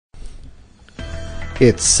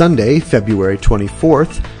It's Sunday, February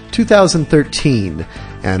 24th, 2013,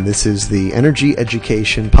 and this is the Energy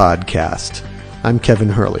Education Podcast. I'm Kevin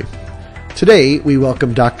Hurley. Today, we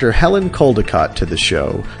welcome Dr. Helen Caldicott to the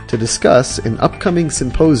show to discuss an upcoming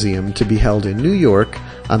symposium to be held in New York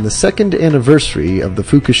on the second anniversary of the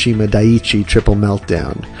Fukushima-Daiichi triple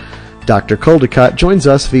meltdown. Dr. Caldicott joins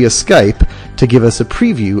us via Skype to give us a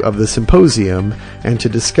preview of the symposium and to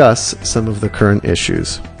discuss some of the current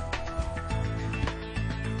issues.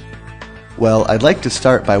 Well, I'd like to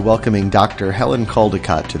start by welcoming Dr. Helen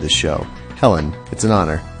Caldicott to the show. Helen, it's an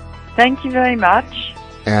honor. Thank you very much.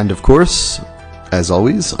 And of course, as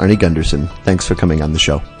always, Arnie Gunderson. Thanks for coming on the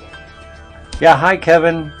show. Yeah, hi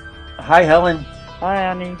Kevin. Hi Helen. Hi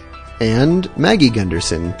Arnie. And Maggie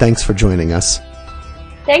Gunderson. Thanks for joining us.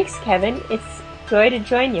 Thanks, Kevin. It's a joy to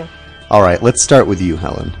join you. All right, let's start with you,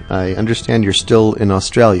 Helen. I understand you're still in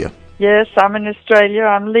Australia. Yes, I'm in Australia.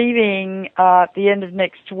 I'm leaving at the end of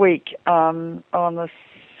next week on the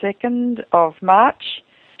 2nd of March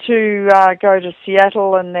to go to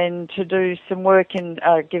Seattle and then to do some work and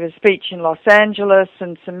give a speech in Los Angeles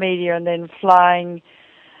and some media, and then flying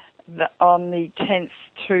on the 10th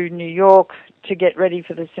to New York to get ready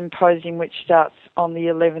for the symposium, which starts on the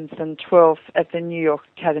 11th and 12th at the New York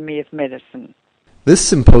Academy of Medicine. This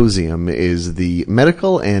symposium is the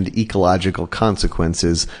medical and ecological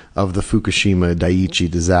consequences of the Fukushima-Daiichi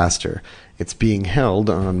disaster. It's being held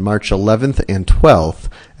on March 11th and 12th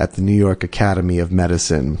at the New York Academy of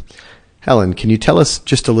Medicine. Helen, can you tell us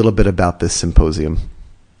just a little bit about this symposium?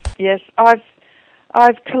 Yes,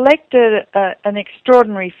 I've collected an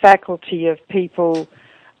extraordinary faculty of people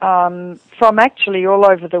from actually all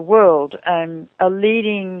over the world. A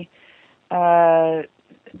leading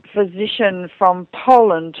physician from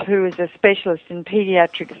Poland who is a specialist in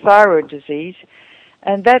pediatric thyroid disease,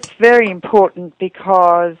 and that's very important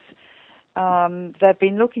because they've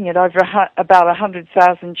been looking at about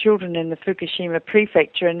 100,000 children in the Fukushima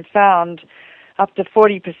prefecture and found up to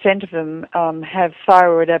 40% of them have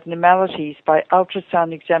thyroid abnormalities by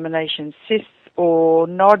ultrasound examination, cysts or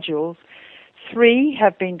nodules. 3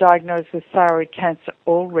 have been diagnosed with thyroid cancer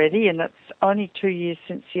already, and that's only 2 years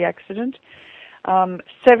since the accident.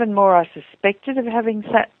 7 more are suspected of having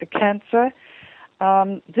cancer.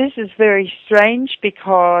 This is very strange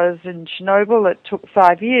because in Chernobyl it took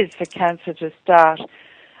 5 years for cancer to start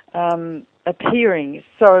appearing.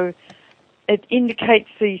 So it indicates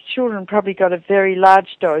these children probably got a very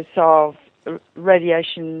large dose of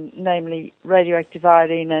radiation, namely radioactive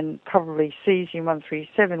iodine and probably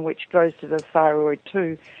cesium-137, which goes to the thyroid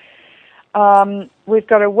too. We've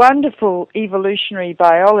got a wonderful evolutionary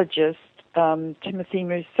biologist, Timothy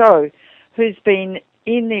Mousseau, who's been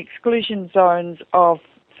in the exclusion zones of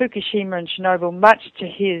Fukushima and Chernobyl, much to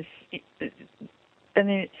his, a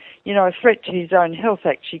threat to his own health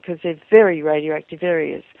actually, because they're very radioactive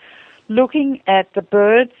areas, looking at the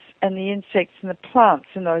birds and the insects and the plants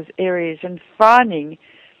in those areas and finding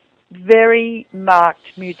very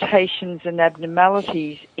marked mutations and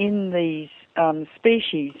abnormalities in these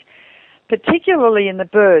species, particularly in the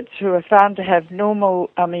birds, who are found to have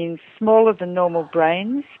smaller than normal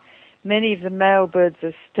brains. Many of the male birds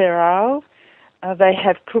are sterile. They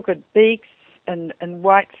have crooked beaks and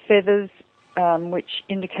white feathers, which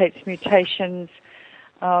indicates mutations,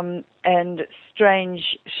 and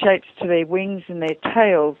strange shapes to their wings and their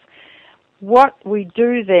tails. What we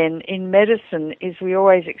do then in medicine is we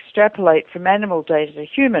always extrapolate from animal data to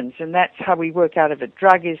humans, and that's how we work out if a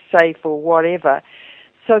drug is safe or whatever.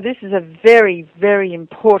 So this is a very, very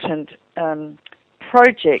important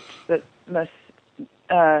project that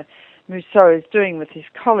Mousseau is doing with his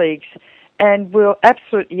colleagues, and will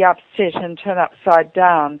absolutely upset and turn upside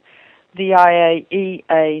down the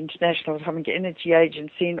IAEA, International Atomic Energy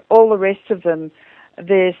Agency, and all the rest of them,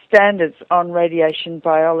 their standards on radiation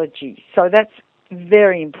biology. So that's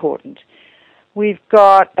very important. We've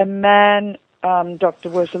got a man, Dr.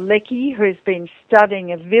 Wozlecki, who's been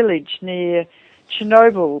studying a village near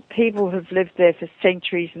Chernobyl. People have lived there for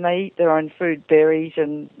centuries and they eat their own food, berries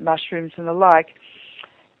and mushrooms and the like,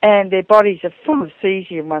 and their bodies are full of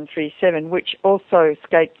cesium-137, which also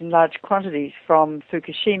escaped in large quantities from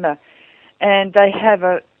Fukushima, and they have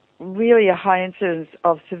really a high incidence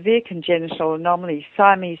of severe congenital anomalies,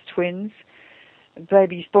 Siamese twins,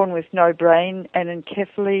 babies born with no brain,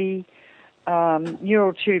 anencephaly,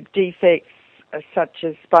 neural tube defects such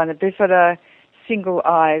as spina bifida, single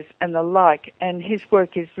eyes and the like, and his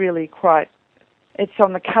work is really it's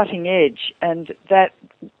on the cutting edge, and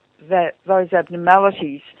those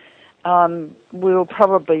abnormalities will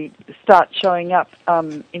probably start showing up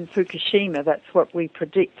in Fukushima. That's what we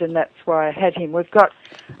predict, and that's why I had him. We've got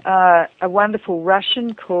a wonderful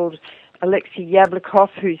Russian called Alexei Yablokov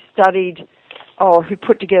who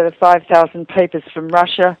put together 5,000 papers from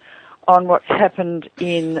Russia on what's happened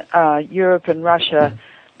in Europe and Russia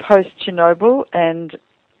post-Chernobyl, and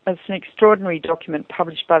it's an extraordinary document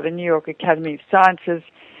published by the New York Academy of Sciences,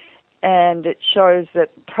 and it shows that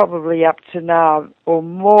probably up to now, or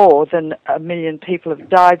more than 1 million people have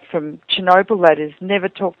died from Chernobyl. That is never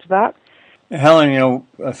talked about. Helen,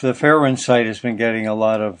 the Fairwind site has been getting a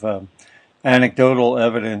lot of anecdotal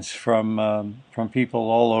evidence from people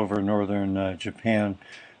all over northern Japan.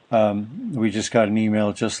 We just got an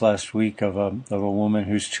email just last week of a woman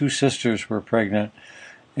whose 2 sisters were pregnant,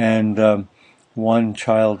 and one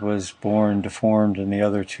child was born deformed, and the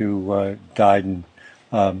other 2 died in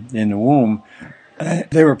the womb.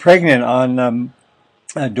 They were pregnant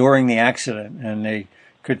during the accident, and they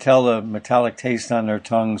could tell the metallic taste on their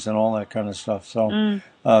tongues and all that kind of stuff. So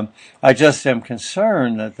I just am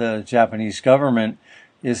concerned that the Japanese government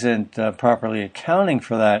isn't properly accounting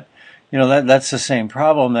for that. That's the same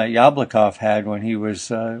problem that Yablokov had when he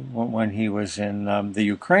was in the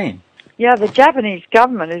Ukraine. Yeah, the Japanese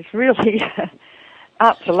government is really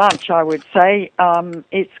out to lunch, I would say.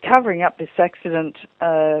 It's covering up this accident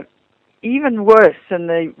even worse than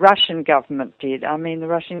the Russian government did. I mean, the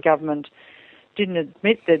Russian government didn't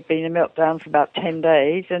admit there'd been a meltdown for about 10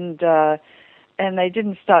 days, and they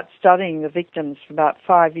didn't start studying the victims for about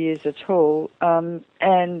 5 years at all,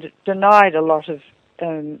 and denied a lot of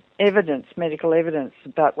medical evidence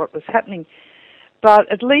about what was happening.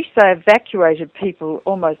 But at least they evacuated people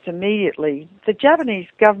almost immediately. The Japanese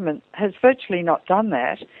government has virtually not done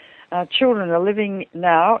that. Children are living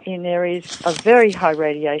now in areas of very high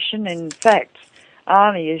radiation. In fact,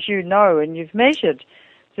 Arnie, as you know and you've measured,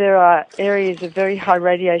 there are areas of very high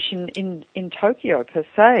radiation in Tokyo per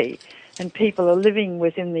se, and people are living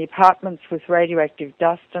within the apartments with radioactive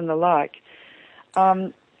dust and the like.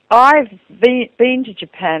 I've been to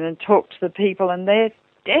Japan and talked to the people, and they're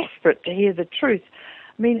desperate to hear the truth.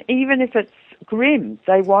 I mean, even if it's grim,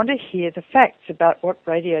 they want to hear the facts about what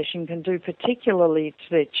radiation can do, particularly to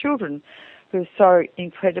their children who are so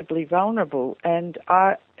incredibly vulnerable. And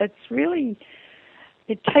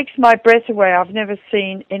it takes my breath away. I've never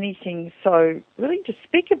seen anything so really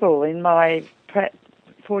despicable in my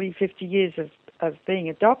 40, 50 years of being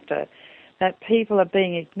a doctor, that people are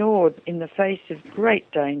being ignored in the face of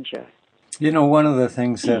great danger. One of the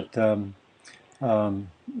things that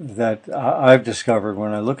I've discovered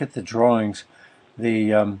when I look at the drawings,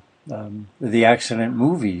 the accident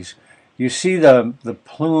movies, you see the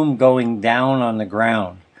plume going down on the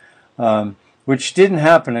ground, which didn't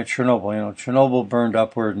happen at Chernobyl. Chernobyl burned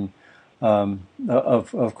upward, and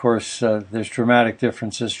of course there's dramatic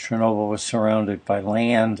differences. Chernobyl was surrounded by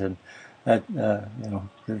land, and that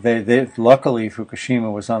luckily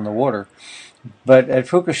Fukushima was on the water. But at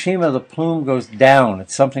Fukushima, the plume goes down.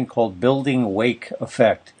 It's something called building wake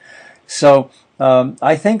effect. So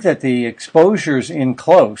I think that the exposures in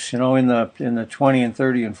close, in the 20 and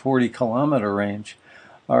 30 and 40 kilometer range,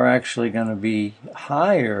 are actually going to be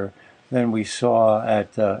higher than we saw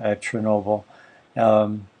at Chernobyl,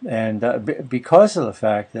 and because of the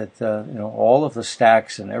fact that all of the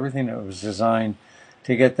stacks and everything that was designed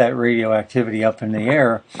to get that radioactivity up in the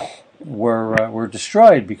air were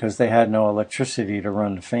destroyed because they had no electricity to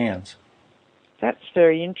run the fans. That's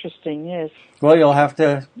very interesting, yes. Well, you'll have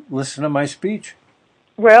to listen to my speech.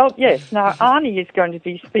 Well, yes. Now, Arnie is going to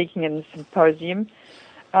be speaking in the symposium.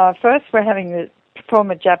 First, we're having the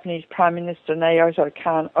former Japanese Prime Minister Naoto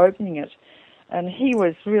Kan opening it, and he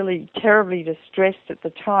was really terribly distressed at the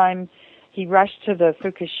time. He rushed to the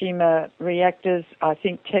Fukushima reactors. I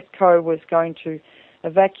think TEPCO was going to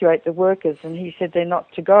evacuate the workers, and he said they're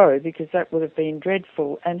not to go because that would have been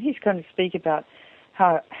dreadful. And he's going to speak about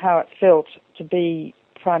how it felt to be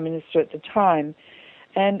Prime Minister at the time.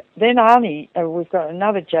 And then Arnie, we've got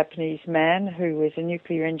another Japanese man who is a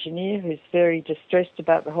nuclear engineer who's very distressed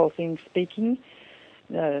about the whole thing speaking,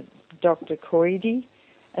 Dr. Koide.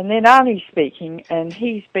 And then Arnie speaking, and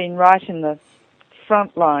he's been right in the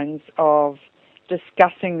front lines of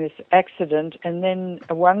discussing this accident. And then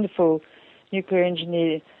a wonderful nuclear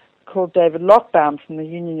engineer called David Lockbaum from the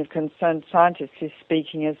Union of Concerned Scientists is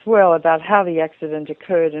speaking as well about how the accident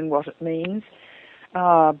occurred and what it means,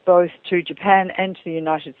 both to Japan and to the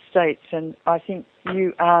United States. And I think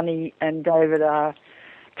you, Arnie, and David are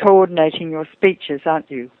coordinating your speeches,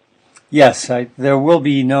 aren't you? Yes, there will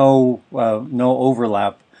be no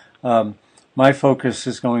overlap. My focus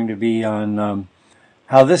is going to be on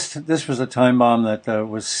how this was a time bomb that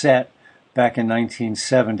was set back in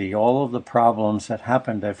 1970. All of the problems that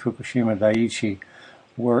happened at Fukushima Daiichi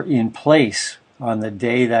were in place on the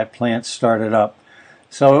day that plant started up.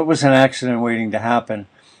 So it was an accident waiting to happen.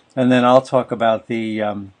 And then I'll talk about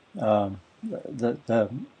the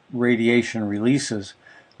radiation releases.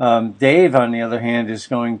 Dave, on the other hand, is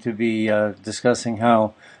going to be discussing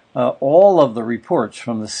how all of the reports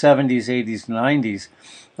from the 70s, 80s, and 90s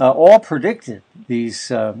all predicted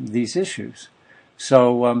these issues.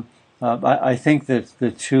 So I think that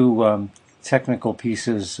the two technical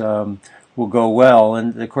pieces will go well,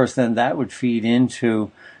 and of course then that would feed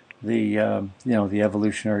into the the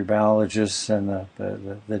evolutionary biologists and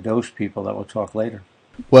the dose people that we'll talk later.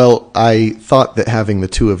 Well, I thought that having the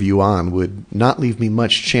two of you on would not leave me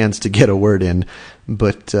much chance to get a word in,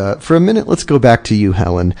 but for a minute, let's go back to you,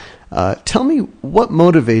 Helen. Tell me what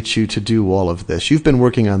motivates you to do all of this. You've been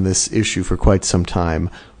working on this issue for quite some time.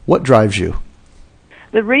 What drives you?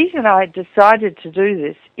 The reason I decided to do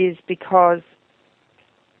this is because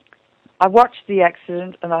I watched the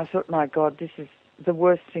accident and I thought, my God, this is the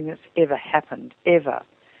worst thing that's ever happened, ever.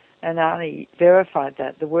 And Arnie verified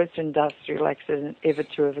that, the worst industrial accident ever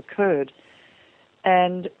to have occurred.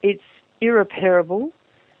 And it's irreparable.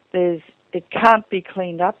 It can't be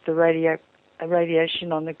cleaned up, the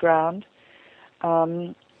radiation on the ground.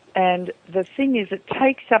 And the thing is, it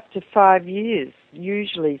takes up to 5 years,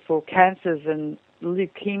 usually, for cancers and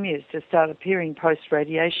leukemias to start appearing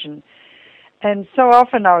post-radiation. And so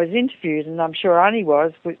often I was interviewed, and I'm sure Arnie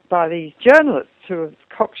was, by these journalists who are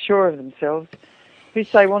cocksure of themselves, who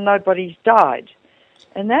say, well, nobody's died.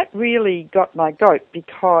 And that really got my goat,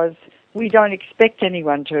 because we don't expect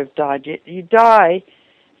anyone to have died yet. You die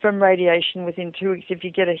from radiation within 2 weeks if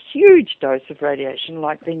you get a huge dose of radiation,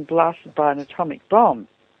 like being blasted by an atomic bomb.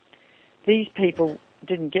 These people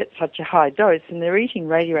didn't get such a high dose, and they're eating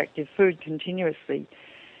radioactive food continuously.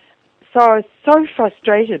 So I was so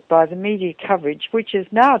frustrated by the media coverage, which has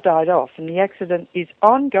now died off, and the accident is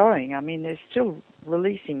ongoing. I mean, they're still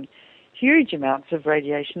releasing huge amounts of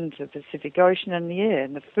radiation into the Pacific Ocean and the air,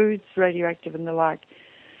 and the food's radioactive and the like.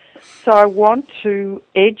 So I want to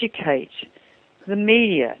educate the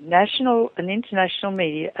media, national and international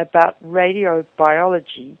media, about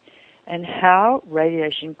radiobiology and how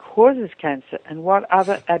radiation causes cancer and what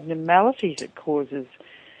other abnormalities it causes,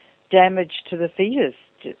 damage to the fetus,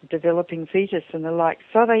 developing fetus and the like,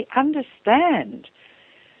 so they understand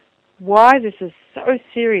why this is so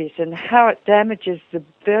serious and how it damages the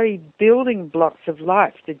very building blocks of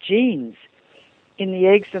life, the genes in the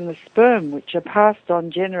eggs and the sperm, which are passed on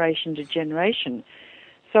generation to generation.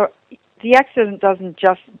 So the accident doesn't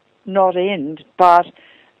just not end, but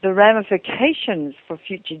the ramifications for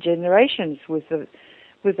future generations with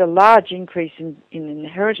a large increase in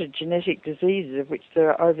inherited genetic diseases, of which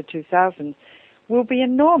there are over 2,000, will be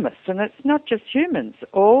enormous. And it's not just humans.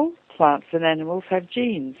 All plants and animals have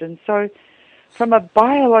genes. And so from a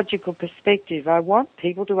biological perspective, I want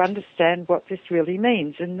people to understand what this really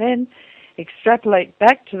means, and then extrapolate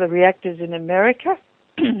back to the reactors in America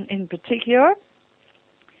in particular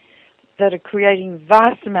that are creating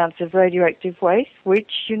vast amounts of radioactive waste,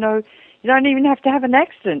 which, you don't even have to have an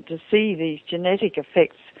accident to see these genetic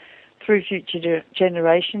effects through future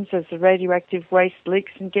generations as the radioactive waste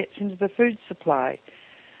leaks and gets into the food supply.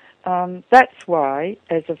 That's why,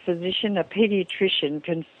 as a physician, a pediatrician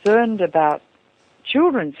concerned about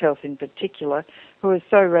children's health in particular, who are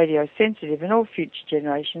so radiosensitive, and all future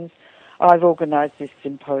generations, I've organised this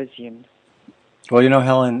symposium. Well,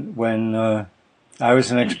 Helen, when I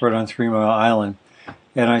was an expert on 3 Mile Island,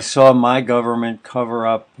 and I saw my government cover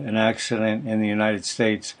up an accident in the United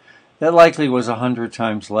States that likely was 100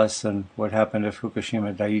 times less than what happened at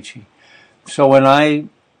Fukushima Daiichi. So when I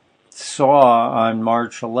saw on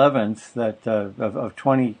March 11th that of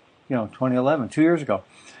 2011, 2 years ago,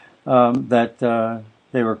 that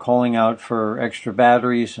they were calling out for extra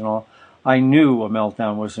batteries and all, I knew a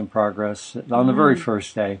meltdown was in progress on the very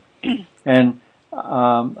first day. And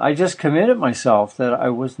I just committed myself that I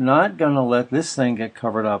was not going to let this thing get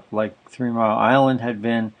covered up like 3 Mile Island had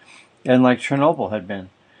been and like Chernobyl had been.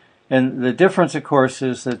 And the difference, of course,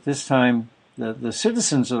 is that this time the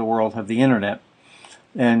citizens of the world have the internet,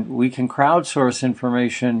 and we can crowdsource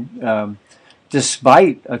information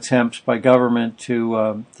despite attempts by government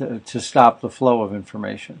to stop the flow of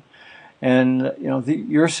information. And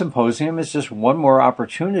your symposium is just one more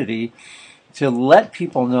opportunity to let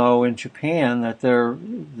people know in Japan that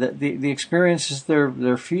the experiences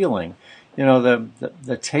they're feeling,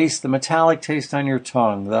 the taste, the metallic taste on your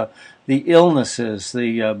tongue, the illnesses,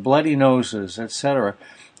 the bloody noses, etc.,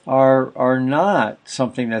 are not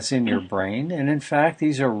something that's in your brain, and in fact,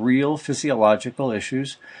 these are real physiological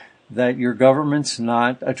issues that your government's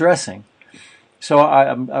not addressing. So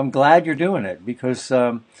I'm glad you're doing it, because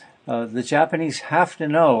the Japanese have to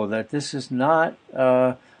know that this is not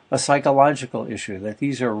a psychological issue, that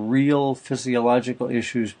these are real physiological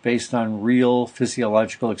issues based on real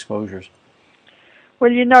physiological exposures. Well,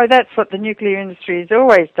 that's what the nuclear industry has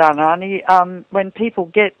always done, Arnie. When people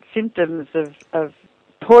get symptoms of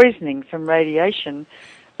poisoning from radiation,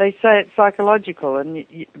 they say it's psychological, and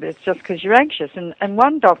it's just because you're anxious. And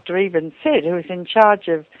one doctor even said, who was in charge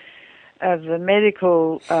of the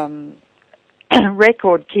medical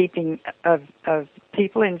record keeping of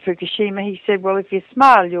people in Fukushima, he said, well, if you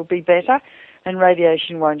smile, you'll be better, and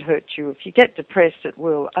radiation won't hurt you. If you get depressed, it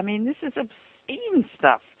will. I mean, this is obscene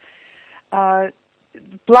stuff.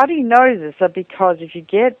 Bloody noses are because if you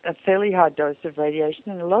get a fairly high dose of radiation,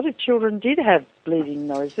 and a lot of children did have bleeding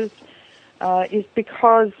noses, is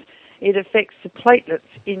because it affects the platelets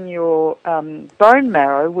in your bone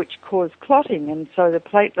marrow, which cause clotting, and so the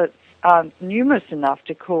platelets aren't numerous enough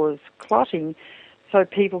to cause clotting, so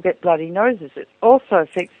people get bloody noses. It also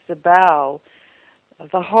affects the bowel,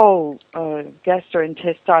 the whole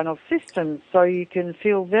gastrointestinal system, so you can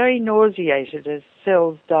feel very nauseated as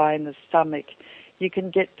cells die in the stomach. You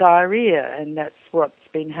can get diarrhea, and that's what's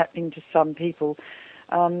been happening to some people.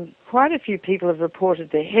 Quite a few people have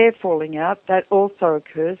reported their hair falling out. That also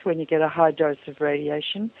occurs when you get a high dose of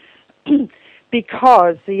radiation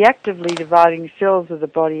because the actively dividing cells of the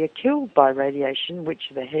body are killed by radiation,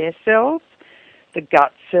 which are the hair cells, the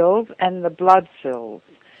gut cells, and the blood cells.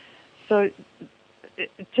 So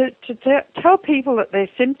to tell people that their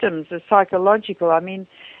symptoms are psychological, I mean,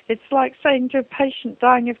 it's like saying to a patient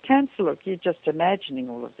dying of cancer, look, you're just imagining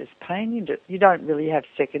all of this pain. You don't really have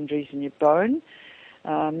secondaries in your bone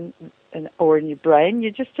or in your brain.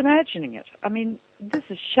 You're just imagining it. I mean, this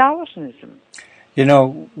is charlatanism.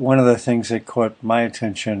 One of the things that caught my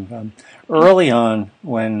attention early on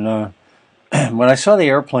when I saw the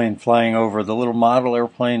airplane flying over, the little model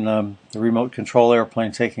airplane, the remote control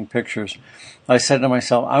airplane taking pictures, I said to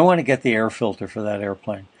myself, I want to get the air filter for that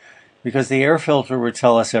airplane. Because the air filter would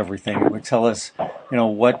tell us everything. It would tell us,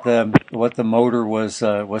 what the motor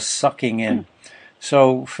was sucking in.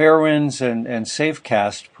 So Fairwinds and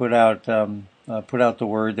Safecast put out the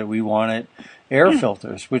word that we wanted air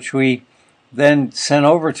filters, which we then sent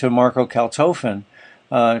over to Marco Kaltofen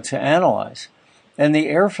to analyze. And the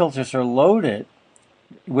air filters are loaded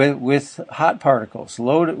with hot particles,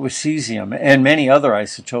 loaded with cesium and many other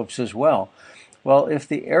isotopes as well. Well, if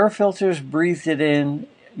the air filters breathed it in,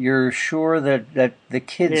 you're sure that the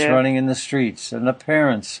kids running in the streets and the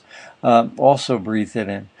parents also breathe it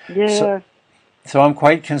in. Yeah. So I'm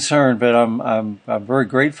quite concerned, but I'm very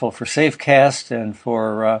grateful for Safecast and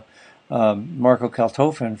for Marco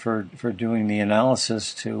Kaltofen for doing the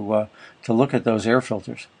analysis to look at those air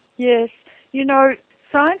filters. Yes,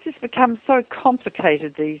 science has become so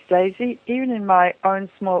complicated these days. Even in my own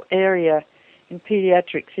small area, in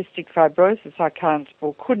pediatric cystic fibrosis, I can't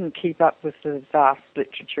or couldn't keep up with the vast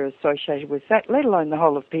literature associated with that, let alone the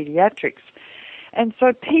whole of pediatrics. And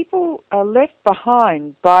so people are left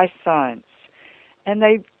behind by science, and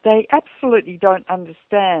they absolutely don't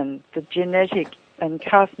understand the genetic and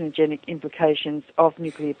carcinogenic implications of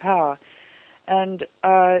nuclear power. And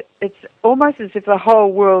it's almost as if the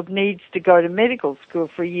whole world needs to go to medical school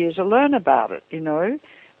for a year to learn about it,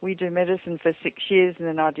 We do medicine for 6 years, and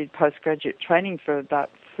then I did postgraduate training for about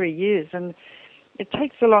 3 years. And it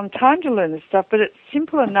takes a long time to learn this stuff, but it's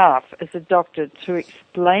simple enough as a doctor to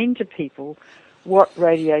explain to people what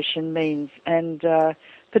radiation means. And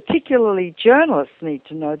particularly journalists need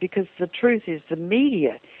to know, because the truth is the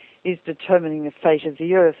media is determining the fate of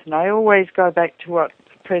the earth. And I always go back to what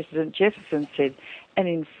President Jefferson said, an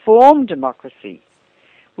informed democracy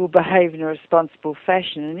will behave in a responsible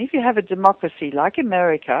fashion. And if you have a democracy like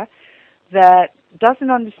America that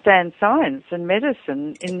doesn't understand science and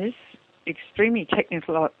medicine in this extremely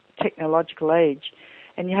technological age,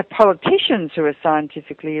 and you have politicians who are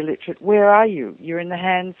scientifically illiterate, where are you? You're in the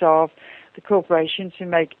hands of the corporations who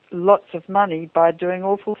make lots of money by doing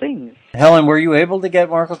awful things. Helen, were you able to get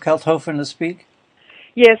Marco Kaltofen to speak?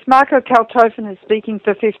 Yes, Marco Kaltofen is speaking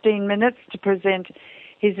for 15 minutes to present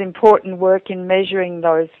his important work in measuring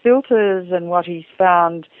those filters and what he's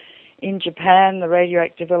found in Japan, the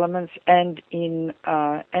radioactive elements, and in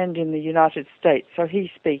the United States. So he's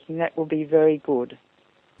speaking. That will be very good.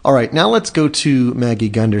 All right, now let's go to Maggie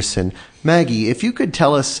Gunderson. Maggie, if you could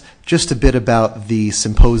tell us just a bit about the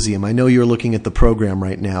symposium. I know you're looking at the program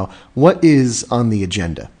right now. What is on the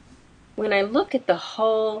agenda? When I look at the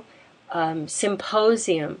whole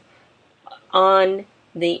symposium on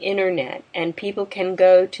the internet, and people can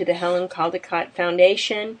go to the Helen Caldicott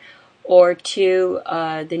Foundation or to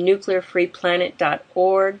the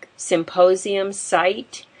nuclearfreeplanet.org symposium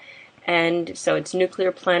site. And so it's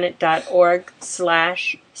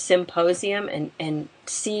nuclearplanet.org/symposium and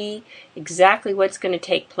see exactly what's going to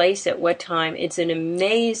take place at what time. It's an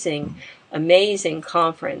amazing, amazing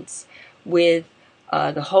conference with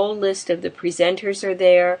the whole list of the presenters are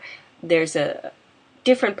there. There's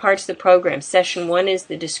different parts of the program. Session 1 is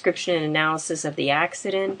the description and analysis of the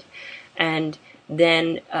accident, and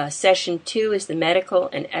then Session 2 is the medical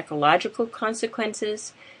and ecological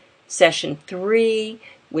consequences. Session 3,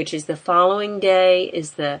 which is the following day,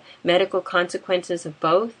 is the medical consequences of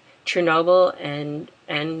both Chernobyl and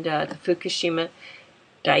the Fukushima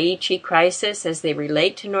Daiichi crisis as they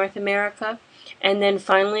relate to North America. And then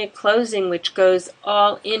finally a closing which goes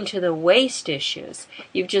all into the waste issues.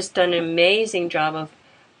 You've just done an amazing job of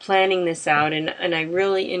planning this out, and I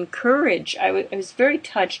really encourage, I was very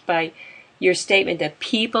touched by your statement that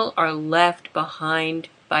people are left behind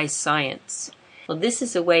by science. Well, this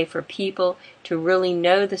is a way for people to really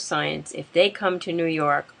know the science if they come to New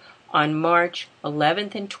York on March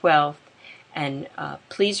 11th and 12th, and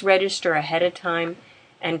please register ahead of time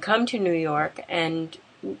and come to New York and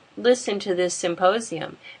listen to this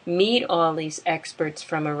symposium, meet all these experts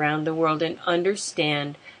from around the world, and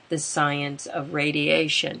understand the science of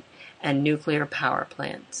radiation and nuclear power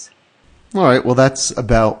plants. All right, well, that's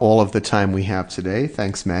about all of the time we have today.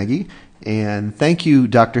 Thanks, Maggie. And thank you,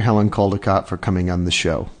 Dr. Helen Caldicott, for coming on the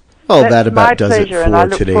show. Well, that about does it for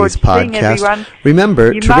today's podcast.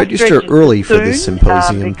 Remember to register early for this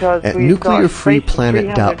symposium at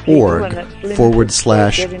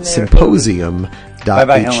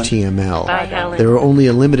nuclearfreeplanet.org/symposium.html. There are only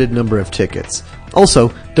a limited number of tickets.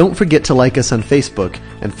 Also, don't forget to like us on Facebook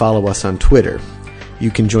and follow us on Twitter. You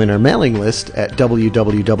can join our mailing list at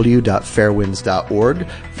www.fairwinds.org.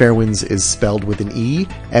 Fairwinds is spelled with an E,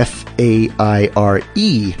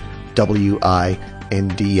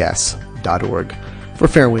 FAIREWINDS.org. For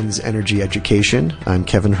Fairwinds Energy Education, I'm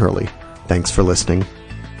Kevin Hurley. Thanks for listening.